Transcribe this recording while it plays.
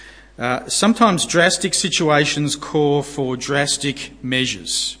Sometimes drastic situations call for drastic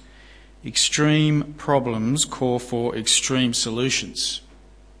measures. Extreme problems call for extreme solutions.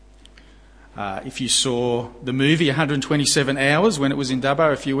 If you saw the movie 127 Hours when it was in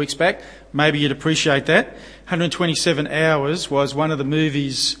Dubbo a few weeks back, maybe you'd appreciate that. 127 Hours was one of the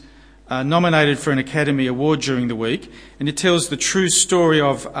movies nominated for an Academy Award during the week, and it tells the true story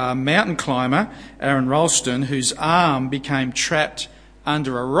of a mountain climber, Aaron Ralston, whose arm became trapped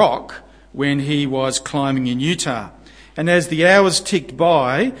under a rock when he was climbing in Utah. And as the hours ticked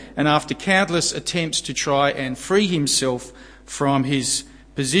by, and after countless attempts to try and free himself from his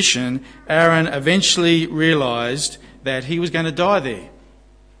position, Aaron eventually realised that he was going to die there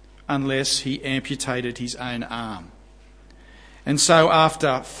unless he amputated his own arm. And so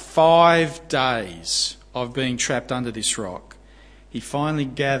after 5 days of being trapped under this rock, he finally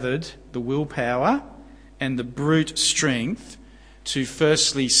gathered the willpower and the brute strength to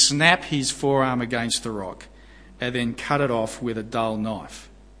firstly snap his forearm against the rock and then cut it off with a dull knife.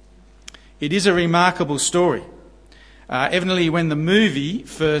 It is a remarkable story. Evidently, when the movie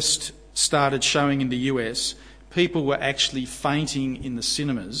first started showing in the US, people were actually fainting in the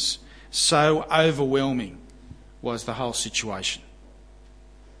cinemas. So overwhelming was the whole situation.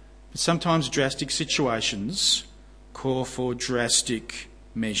 But sometimes drastic situations call for drastic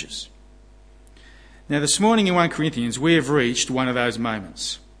measures. Now, this morning in 1 Corinthians, we have reached one of those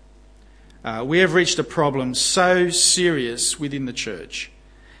moments. We have reached a problem so serious within the church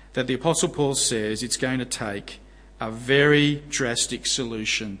that the Apostle Paul says it's going to take a very drastic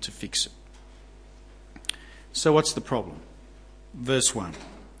solution to fix it. So what's the problem? Verse 1.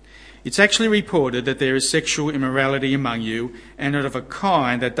 It's actually reported that there is sexual immorality among you, and of a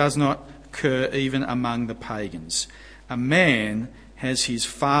kind that does not occur even among the pagans. A man has his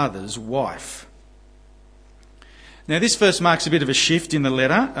father's wife. Now, this verse marks a bit of a shift in the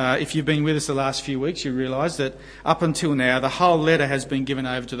letter. If you've been with us the last few weeks, you realise that up until now, the whole letter has been given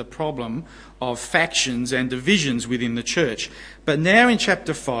over to the problem of factions and divisions within the church. But now in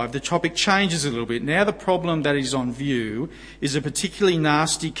chapter 5, the topic changes a little bit. Now the problem that is on view is a particularly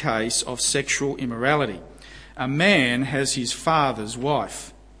nasty case of sexual immorality. A man has his father's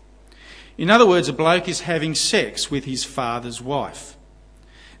wife. In other words, a bloke is having sex with his father's wife.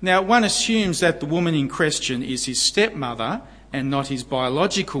 Now, one assumes that the woman in question is his stepmother and not his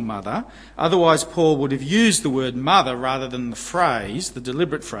biological mother. Otherwise, Paul would have used the word mother rather than the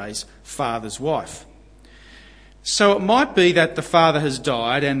deliberate phrase, father's wife. So it might be that the father has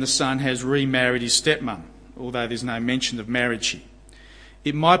died and the son has remarried his stepmom, although there's no mention of marriage here.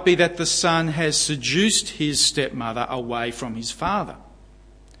 It might be that the son has seduced his stepmother away from his father.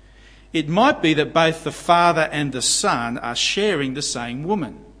 It might be that both the father and the son are sharing the same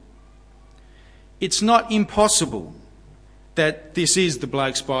woman. It's not impossible that this is the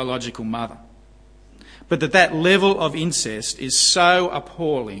bloke's biological mother, but that level of incest is so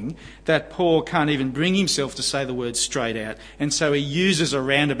appalling that Paul can't even bring himself to say the word straight out, and so he uses a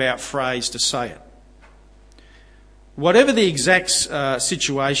roundabout phrase to say it. Whatever the exact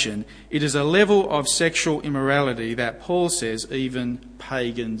situation, it is a level of sexual immorality that Paul says even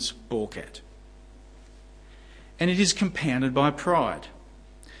pagans balk at. And it is compounded by pride.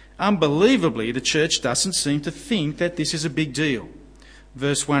 Unbelievably, the church doesn't seem to think that this is a big deal.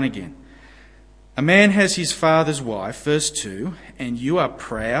 Verse 1 again. A man has his father's wife, verse 2, and you are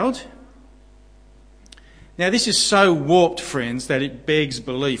proud? Now, this is so warped, friends, that it begs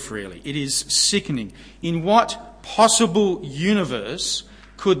belief, really. It is sickening. In what possible universe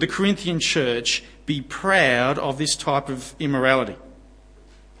could the Corinthian church be proud of this type of immorality?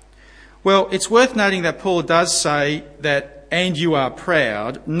 Well, it's worth noting that Paul does say that, and you are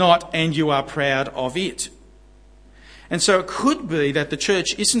proud, not and you are proud of it. And so it could be that the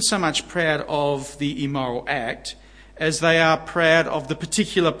church isn't so much proud of the immoral act as they are proud of the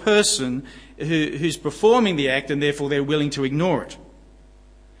particular person who's performing the act, and therefore they're willing to ignore it.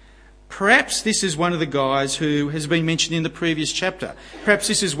 Perhaps this is one of the guys who has been mentioned in the previous chapter. Perhaps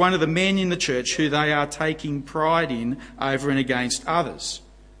this is one of the men in the church who they are taking pride in over and against others.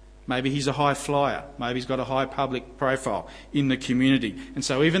 Maybe he's a high flyer. Maybe he's got a high public profile in the community. And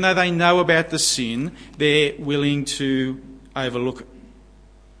so even though they know about the sin, they're willing to overlook it.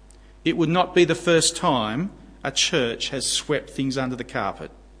 It would not be the first time a church has swept things under the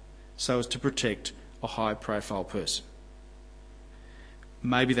carpet so as to protect a high profile person.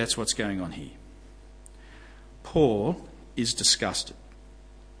 Maybe that's what's going on here. Paul is disgusted.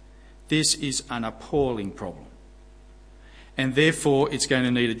 This is an appalling problem. And therefore it's going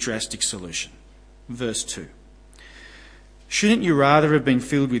to need a drastic solution. Verse 2. Shouldn't you rather have been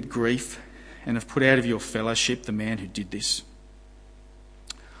filled with grief and have put out of your fellowship the man who did this?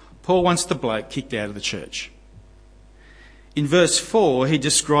 Paul wants the bloke kicked out of the church. In verse 4, he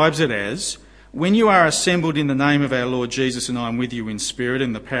describes it as, "When you are assembled in the name of our Lord Jesus and I am with you in spirit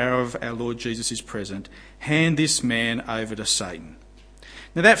and the power of our Lord Jesus is present, hand this man over to Satan."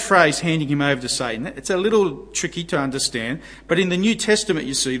 Now that phrase, handing him over to Satan, it's a little tricky to understand, but in the New Testament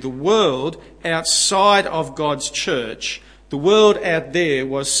you see the world outside of God's church, the world out there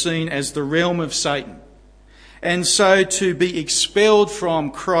was seen as the realm of Satan. And so to be expelled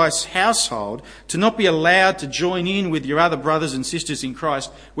from Christ's household, to not be allowed to join in with your other brothers and sisters in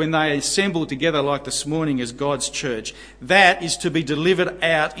Christ when they assemble together like this morning as God's church, that is to be delivered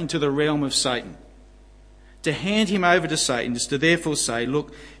out into the realm of Satan. To hand him over to Satan is to therefore say,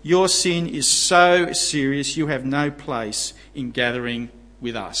 look, your sin is so serious you have no place in gathering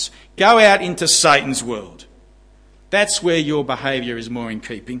with us. Go out into Satan's world. That's where your behaviour is more in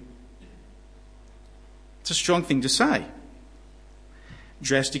keeping. It's a strong thing to say.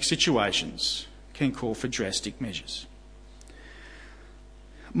 Drastic situations can call for drastic measures.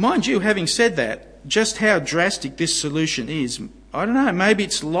 Mind you, having said that, just how drastic this solution is, I don't know, maybe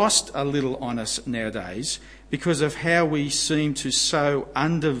it's lost a little on us nowadays because of how we seem to so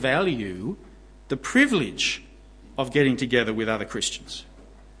undervalue the privilege of getting together with other Christians.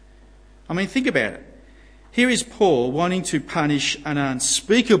 I mean, think about it. Here is Paul wanting to punish an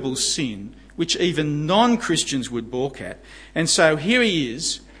unspeakable sin which even non-Christians would balk at. And so here he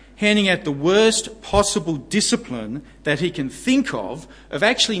is, handing out the worst possible discipline that he can think of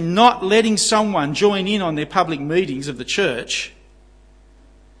actually not letting someone join in on their public meetings of the church.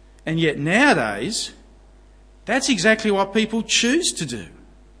 And yet nowadays, that's exactly what people choose to do.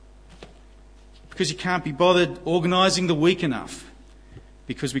 Because you can't be bothered organising the week enough.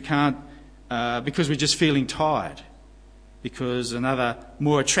 Because because we're just feeling tired. Because another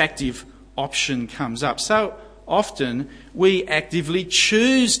more attractive option comes up. So often we actively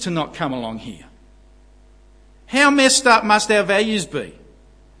choose to not come along here. How messed up must our values be?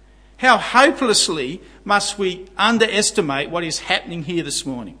 How hopelessly must we underestimate what is happening here this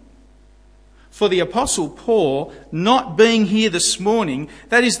morning? For the Apostle Paul, not being here this morning,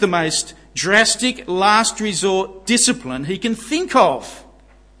 that is the most drastic, last resort discipline he can think of.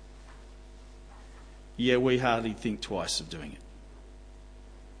 Yet we hardly think twice of doing it.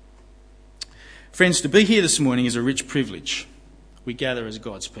 Friends, to be here this morning is a rich privilege. We gather as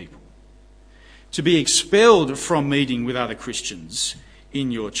God's people. To be expelled from meeting with other Christians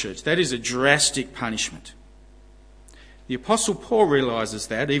in your church, that is a drastic punishment. The Apostle Paul realises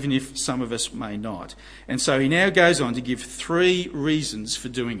that, even if some of us may not. And so he now goes on to give 3 reasons for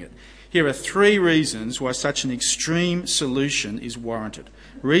doing it. Here are 3 reasons why such an extreme solution is warranted.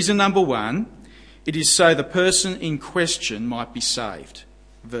 Reason number 1, it is so the person in question might be saved.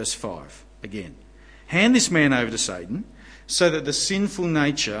 Verse 5 again. Hand this man over to Satan so that the sinful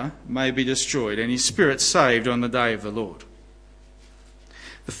nature may be destroyed and his spirit saved on the day of the Lord.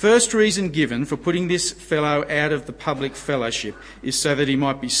 The first reason given for putting this fellow out of the public fellowship is so that he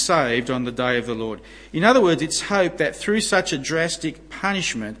might be saved on the day of the Lord. In other words, it's hope that through such a drastic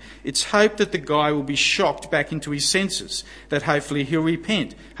punishment, it's hope that the guy will be shocked back into his senses, that hopefully he'll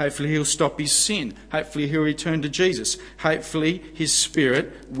repent, hopefully he'll stop his sin, hopefully he'll return to Jesus, hopefully his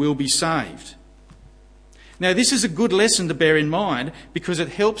spirit will be saved. Now, this is a good lesson to bear in mind because it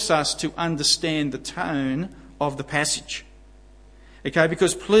helps us to understand the tone of the passage. Okay,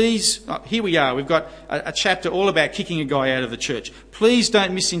 because please, here we are, we've got a chapter all about kicking a guy out of the church. Please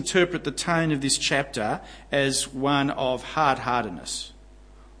don't misinterpret the tone of this chapter as one of hard-heartedness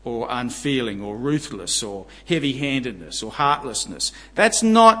or unfeeling or ruthless or heavy-handedness or heartlessness. That's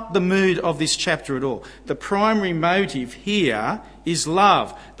not the mood of this chapter at all. The primary motive here is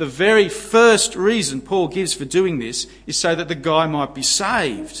love. The very first reason Paul gives for doing this is so that the guy might be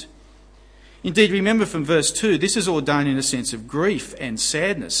saved. Indeed, remember from verse 2, this is all done in a sense of grief and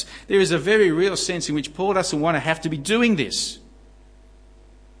sadness. There is a very real sense in which Paul doesn't want to have to be doing this.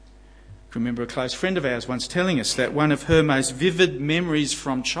 I remember a close friend of ours once telling us that one of her most vivid memories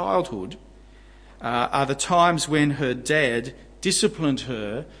from childhood are the times when her dad disciplined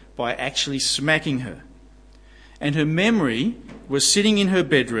her by actually smacking her. And her memory was sitting in her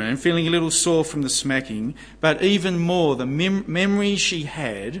bedroom, feeling a little sore from the smacking, but even more, the memory she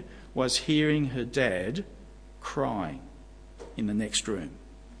had was hearing her dad crying in the next room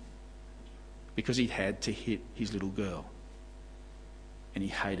because he'd had to hit his little girl and he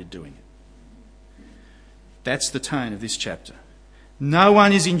hated doing it. That's the tone of this chapter. No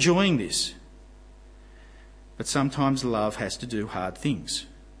one is enjoying this. But sometimes love has to do hard things,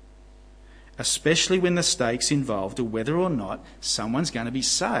 especially when the stakes involved are whether or not someone's going to be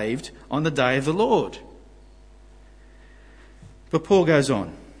saved on the day of the Lord. But Paul goes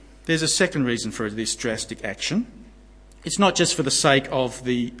on. there's a second reason for this drastic action. It's not just for the sake of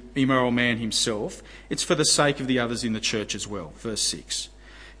the immoral man himself, it's for the sake of the others in the church as well. Verse 6.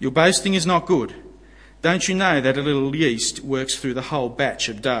 Your boasting is not good. Don't you know that a little yeast works through the whole batch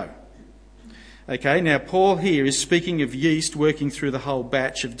of dough? Okay, now Paul here is speaking of yeast working through the whole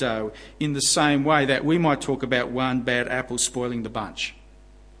batch of dough in the same way that we might talk about one bad apple spoiling the bunch.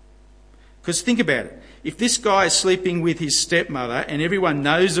 Because think about it. If this guy is sleeping with his stepmother and everyone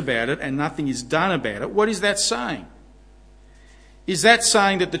knows about it and nothing is done about it, what is that saying? Is that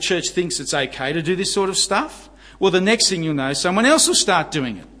saying that the church thinks it's okay to do this sort of stuff? Well, the next thing you'll know, someone else will start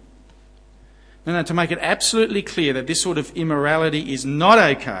doing it. No, to make it absolutely clear that this sort of immorality is not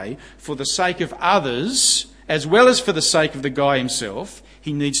okay for the sake of others, as well as for the sake of the guy himself,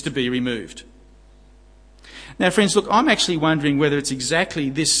 he needs to be removed. Now, friends, look, I'm actually wondering whether it's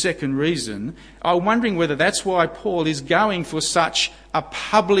exactly this second reason. I'm wondering whether that's why Paul is going for such a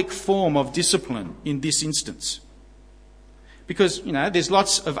public form of discipline in this instance. Because, there's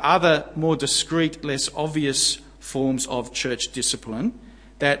lots of other more discreet, less obvious forms of church discipline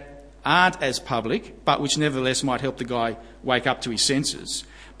that aren't as public, but which nevertheless might help the guy wake up to his senses.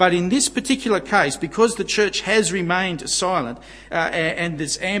 But in this particular case, because the church has remained silent, and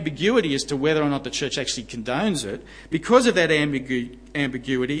there's ambiguity as to whether or not the church actually condones it, because of that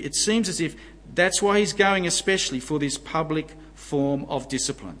ambiguity, it seems as if that's why he's going especially for this public form of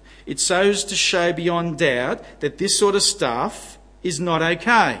discipline. It serves to show beyond doubt that this sort of stuff is not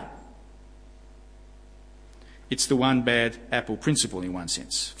okay. It's the one bad apple principle in one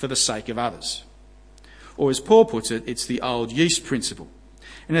sense, for the sake of others. Or as Paul puts it, it's the old yeast principle.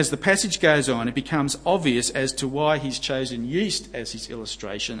 And as the passage goes on, it becomes obvious as to why he's chosen yeast as his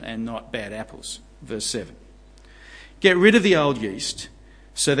illustration and not bad apples. Verse 7. Get rid of the old yeast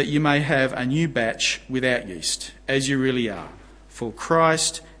so that you may have a new batch without yeast, as you really are. For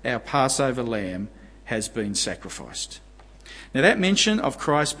Christ, our Passover lamb, has been sacrificed. Now that mention of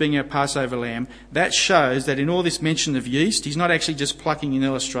Christ being our Passover lamb, that shows that in all this mention of yeast, he's not actually just plucking an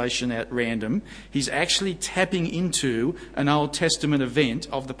illustration at random. He's actually tapping into an Old Testament event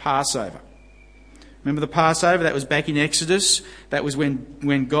of the Passover. Remember the Passover? That was back in Exodus. That was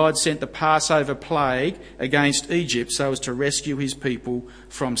when God sent the Passover plague against Egypt so as to rescue his people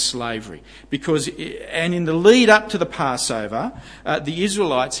from slavery. And in the lead up to the Passover, the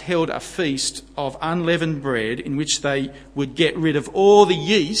Israelites held a feast of unleavened bread in which they would get rid of all the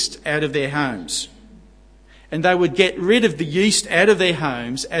yeast out of their homes. And they would get rid of the yeast out of their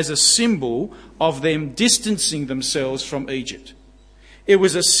homes as a symbol of them distancing themselves from Egypt. It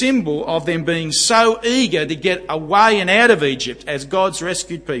was a symbol of them being so eager to get away and out of Egypt as God's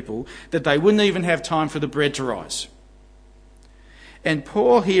rescued people that they wouldn't even have time for the bread to rise. And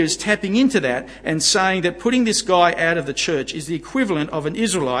Paul here is tapping into that and saying that putting this guy out of the church is the equivalent of an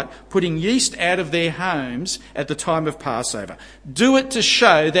Israelite putting yeast out of their homes at the time of Passover. Do it to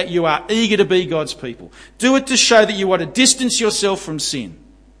show that you are eager to be God's people. Do it to show that you want to distance yourself from sin.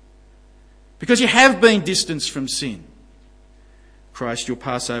 Because you have been distanced from sin. Christ, your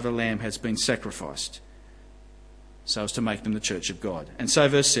Passover lamb, has been sacrificed so as to make them the church of God. And so,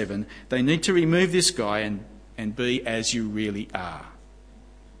 verse 7, they need to remove this guy and be as you really are.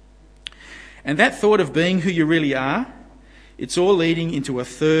 And that thought of being who you really are, it's all leading into a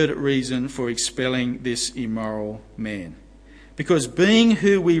third reason for expelling this immoral man. Because being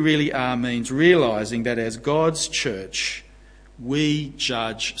who we really are means realising that as God's church, we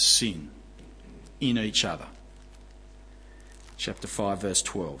judge sin in each other. Chapter 5, verse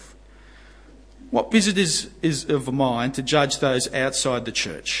 12. What business is of mine to judge those outside the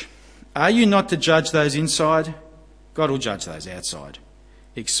church? Are you not to judge those inside? God will judge those outside.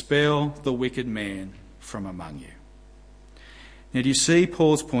 Expel the wicked man from among you. Now, do you see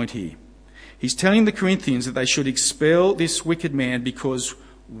Paul's point here? He's telling the Corinthians that they should expel this wicked man because,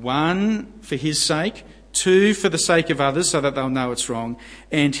 1, for his sake, 2, for the sake of others so that they'll know it's wrong.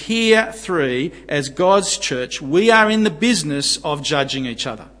 And here, 3, as God's church, we are in the business of judging each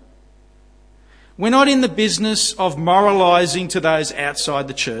other. We're not in the business of moralising to those outside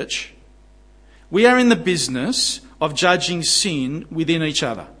the church. We are in the business of judging sin within each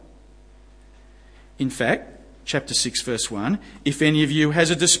other. In fact, chapter 6, verse 1, if any of you has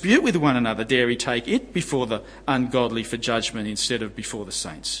a dispute with one another, dare he take it before the ungodly for judgment instead of before the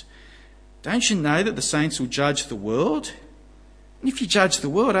saints. Don't you know that the saints will judge the world? And if you judge the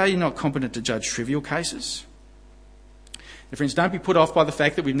world, are you not competent to judge trivial cases? Now, friends, don't be put off by the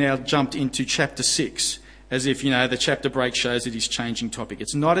fact that we've now jumped into chapter 6, as if, the chapter break shows that he's changing topic.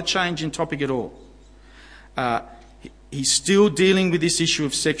 It's not a change in topic at all. He's still dealing with this issue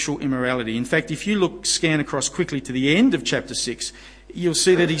of sexual immorality. In fact, if you scan across quickly to the end of chapter 6, you'll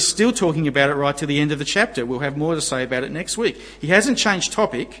see that he's still talking about it right to the end of the chapter. We'll have more to say about it next week. He hasn't changed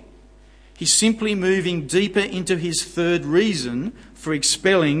topic. He's simply moving deeper into his third reason for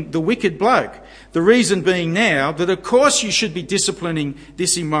expelling the wicked bloke. The reason being now that of course you should be disciplining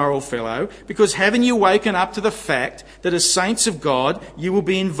this immoral fellow, because haven't you woken up to the fact that as saints of God you will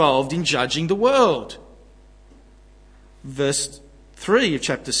be involved in judging the world? Verse 3 of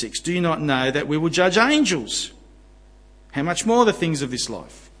chapter 6, do you not know that we will judge angels? How much more the things of this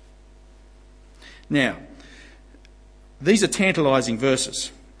life? Now, these are tantalising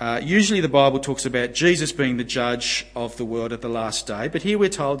verses. Usually the Bible talks about Jesus being the judge of the world at the last day, but here we're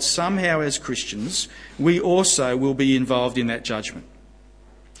told somehow as Christians we also will be involved in that judgment.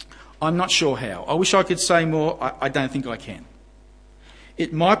 I'm not sure how. I wish I could say more. I don't think I can.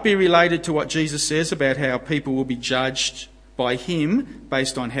 It might be related to what Jesus says about how people will be judged by him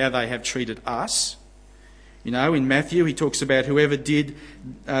based on how they have treated us. You know, in Matthew he talks about whoever did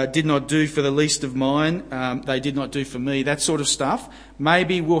not do for the least of mine, they did not do for me, that sort of stuff.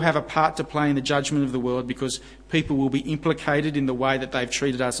 Maybe we'll have a part to play in the judgment of the world because people will be implicated in the way that they've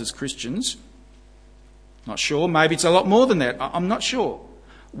treated us as Christians. Not sure. Maybe it's a lot more than that. I'm not sure.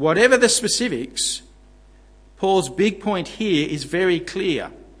 Whatever the specifics, Paul's big point here is very clear.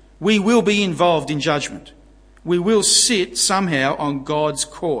 We will be involved in judgment. We will sit somehow on God's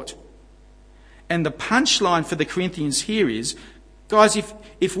court. And the punchline for the Corinthians here is, guys,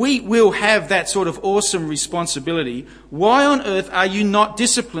 if we will have that sort of awesome responsibility, why on earth are you not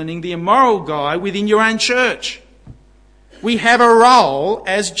disciplining the immoral guy within your own church? We have a role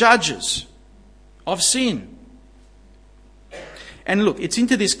as judges of sin. And look, it's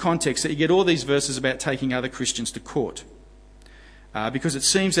into this context that you get all these verses about taking other Christians to court. Because it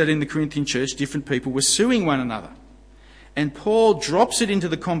seems that in the Corinthian church, different people were suing one another. And Paul drops it into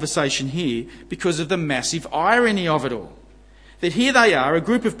the conversation here because of the massive irony of it all. That here they are, a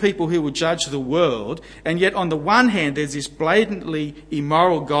group of people who will judge the world, and yet on the one hand there's this blatantly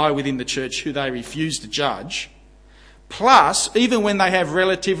immoral guy within the church who they refuse to judge. Plus, even when they have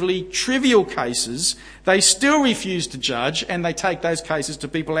relatively trivial cases, they still refuse to judge and they take those cases to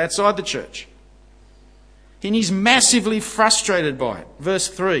people outside the church. And he's massively frustrated by it. Verse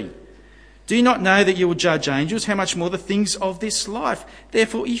 3. Do you not know that you will judge angels? How much more the things of this life?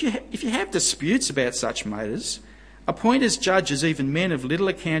 Therefore, if you have disputes about such matters, appoint as judges even men of little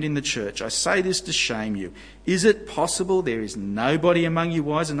account in the church. I say this to shame you. Is it possible there is nobody among you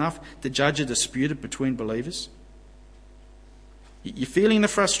wise enough to judge a dispute between believers? You're feeling the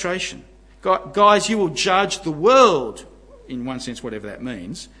frustration. Guys, you will judge the world, in one sense, whatever that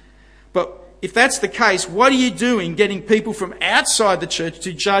means. But if that's the case, what are you doing getting people from outside the church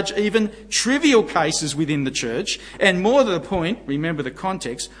to judge even trivial cases within the church? And more to the point, remember the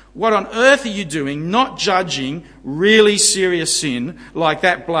context, what on earth are you doing not judging really serious sin like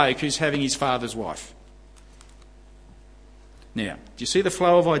that bloke who's having his father's wife? Now, do you see the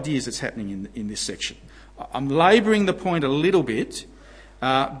flow of ideas that's happening in this section? I'm labouring the point a little bit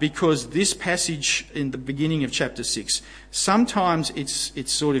because this passage in the beginning of chapter 6, sometimes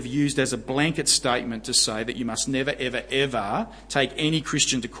it's sort of used as a blanket statement to say that you must never, ever, ever take any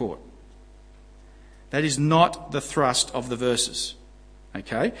Christian to court. That is not the thrust of the verses.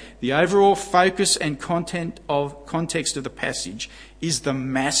 Okay? The overall focus and context of the passage is the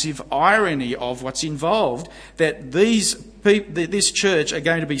massive irony of what's involved, that this church are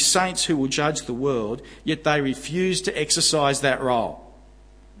going to be saints who will judge the world, yet they refuse to exercise that role.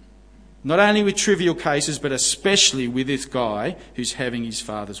 Not only with trivial cases, but especially with this guy who's having his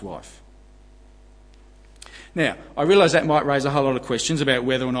father's wife. Now, I realise that might raise a whole lot of questions about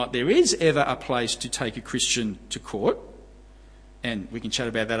whether or not there is ever a place to take a Christian to court. And we can chat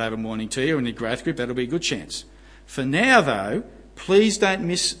about that over morning tea or in the growth group. That'll be a good chance. For now, though, please don't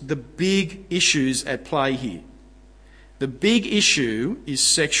miss the big issues at play here. The big issue is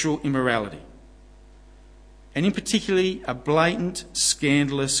sexual immorality. And in particularly, a blatant,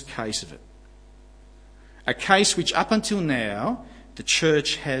 scandalous case of it. A case which up until now, the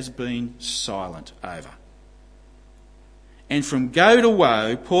church has been silent over. And from go to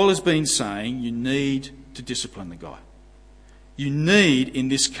woe, Paul has been saying you need to discipline the guy. You need, in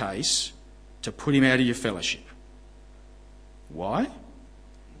this case, to put him out of your fellowship. Why?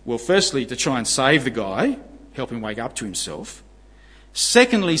 Well, firstly, to try and save the guy, help him wake up to himself.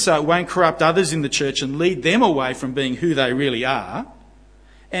 Secondly, so it won't corrupt others in the church and lead them away from being who they really are.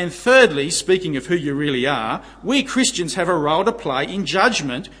 And thirdly, speaking of who you really are, we Christians have a role to play in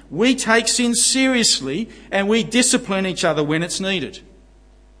judgment. We take sin seriously and we discipline each other when it's needed.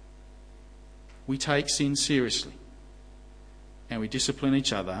 We take sin seriously and we discipline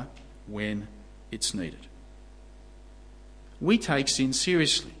each other when it's needed. we take sin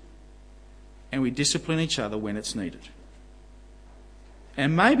seriously and we discipline each other when it's needed.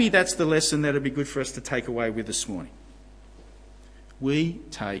 And maybe that's the lesson that would be good for us to take away with this morning. We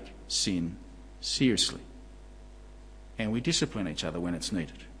take sin seriously and we discipline each other when it's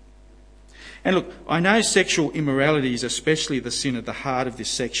needed. And look, I know sexual immorality is especially the sin at the heart of this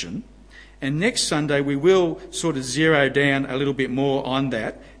section. And next Sunday we will sort of zero down a little bit more on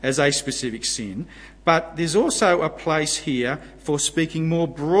that as a specific sin. But there's also a place here for speaking more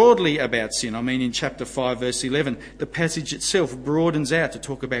broadly about sin. I mean, in chapter 5, verse 11, the passage itself broadens out to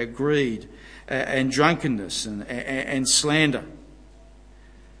talk about greed and drunkenness and slander.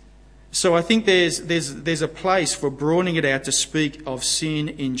 So I think there's a place for broadening it out to speak of sin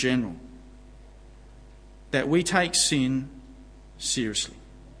in general. That we take sin seriously.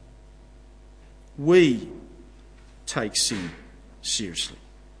 We take sin seriously.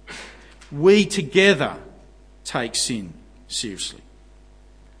 We together take sin seriously.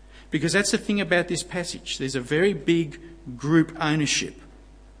 Because that's the thing about this passage. There's a very big group ownership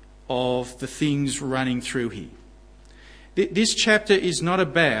of the things running through here. This chapter is not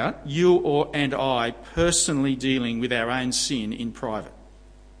about you and I personally dealing with our own sin in private.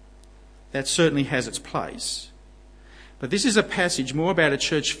 That certainly has its place. But this is a passage more about a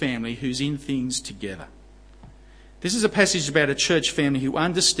church family who's in things together. This is a passage about a church family who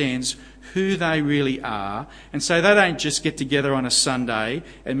understands who they really are, and so they don't just get together on a Sunday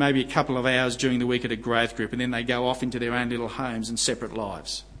and maybe a couple of hours during the week at a growth group and then they go off into their own little homes and separate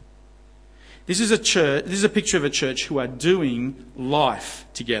lives. This is a picture of a church who are doing life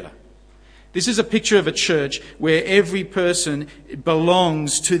together. This is a picture of a church where every person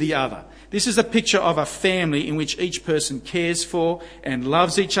belongs to the other. This is a picture of a family in which each person cares for and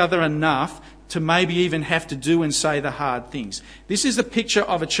loves each other enough to maybe even have to do and say the hard things. This is a picture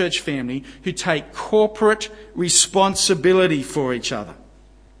of a church family who take corporate responsibility for each other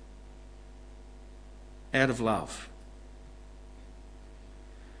out of love.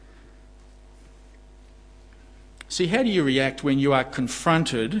 See, how do you react when you are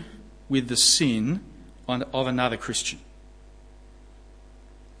confronted with the sin of another Christian?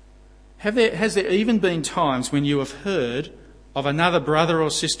 Has there even been times when you have heard of another brother or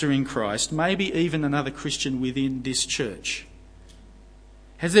sister in Christ, maybe even another Christian within this church?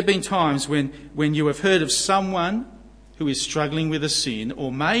 Has there been times when you have heard of someone who is struggling with a sin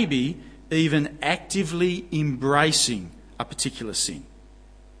or maybe even actively embracing a particular sin?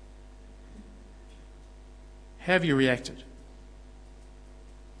 How have you reacted?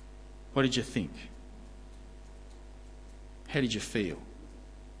 What did you think? How did you feel?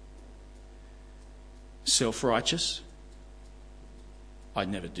 Self-righteous? I'd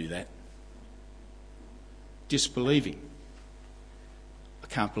never do that. Disbelieving? I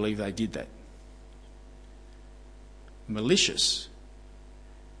can't believe they did that. Malicious?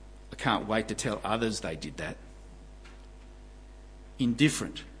 I can't wait to tell others they did that.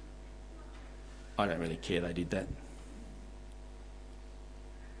 Indifferent? I don't really care they did that.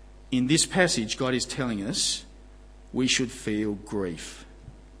 In this passage, God is telling us we should feel grief.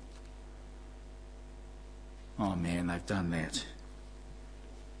 Oh man, they've done that.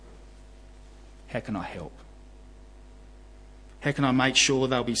 How can I help? How can I make sure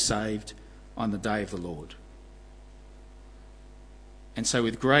they'll be saved on the day of the Lord? And so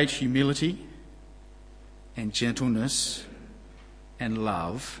with great humility and gentleness and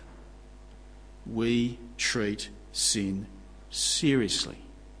love, we treat sin seriously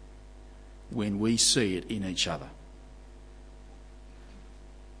when we see it in each other.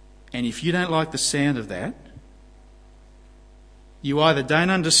 And if you don't like the sound of that, you either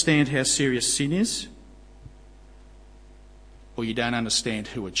don't understand how serious sin is, or you don't understand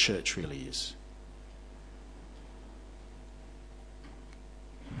who a church really is.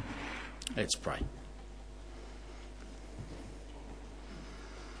 Let's pray.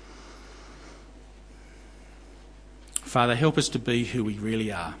 Father, help us to be who we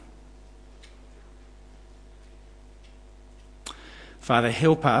really are. Father,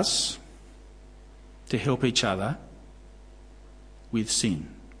 help us to help each other with sin.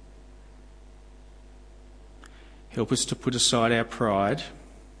 Help us to put aside our pride,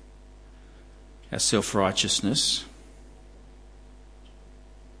 our self-righteousness,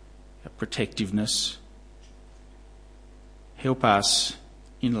 our protectiveness. Help us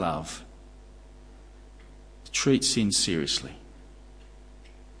in love to treat sin seriously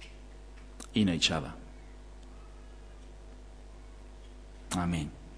in each other. Amen.